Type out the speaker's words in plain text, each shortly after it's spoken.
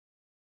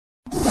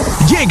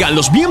Llegan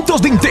los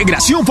vientos de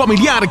integración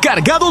familiar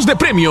cargados de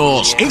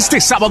premios. Este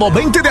sábado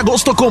 20 de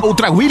agosto con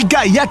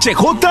Ultrawilca y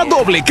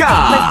HJWK.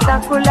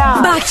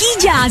 Espectacular.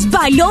 Vajillas,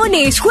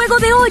 balones, juego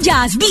de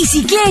ollas,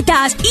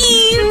 bicicletas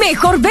y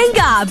mejor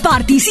venga,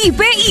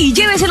 participe y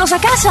lléveselos a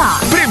casa.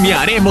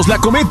 Premiaremos la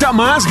cometa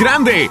más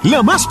grande,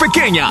 la más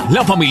pequeña,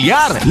 la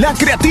familiar, la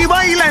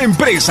creativa y la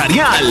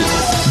empresarial.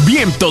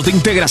 Vientos de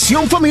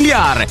integración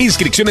familiar.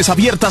 Inscripciones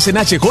abiertas en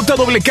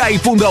HJWK y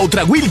Funda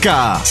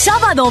Ultrawilca.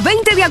 Sábado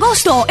 20 de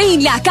agosto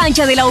en la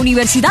cancha de la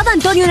Universidad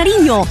Antonio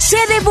Nariño,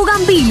 sede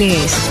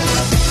Bugambiles.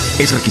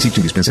 Es requisito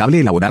indispensable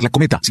elaborar la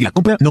cometa. Si la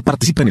compra, no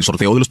participa en el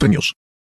sorteo de los premios.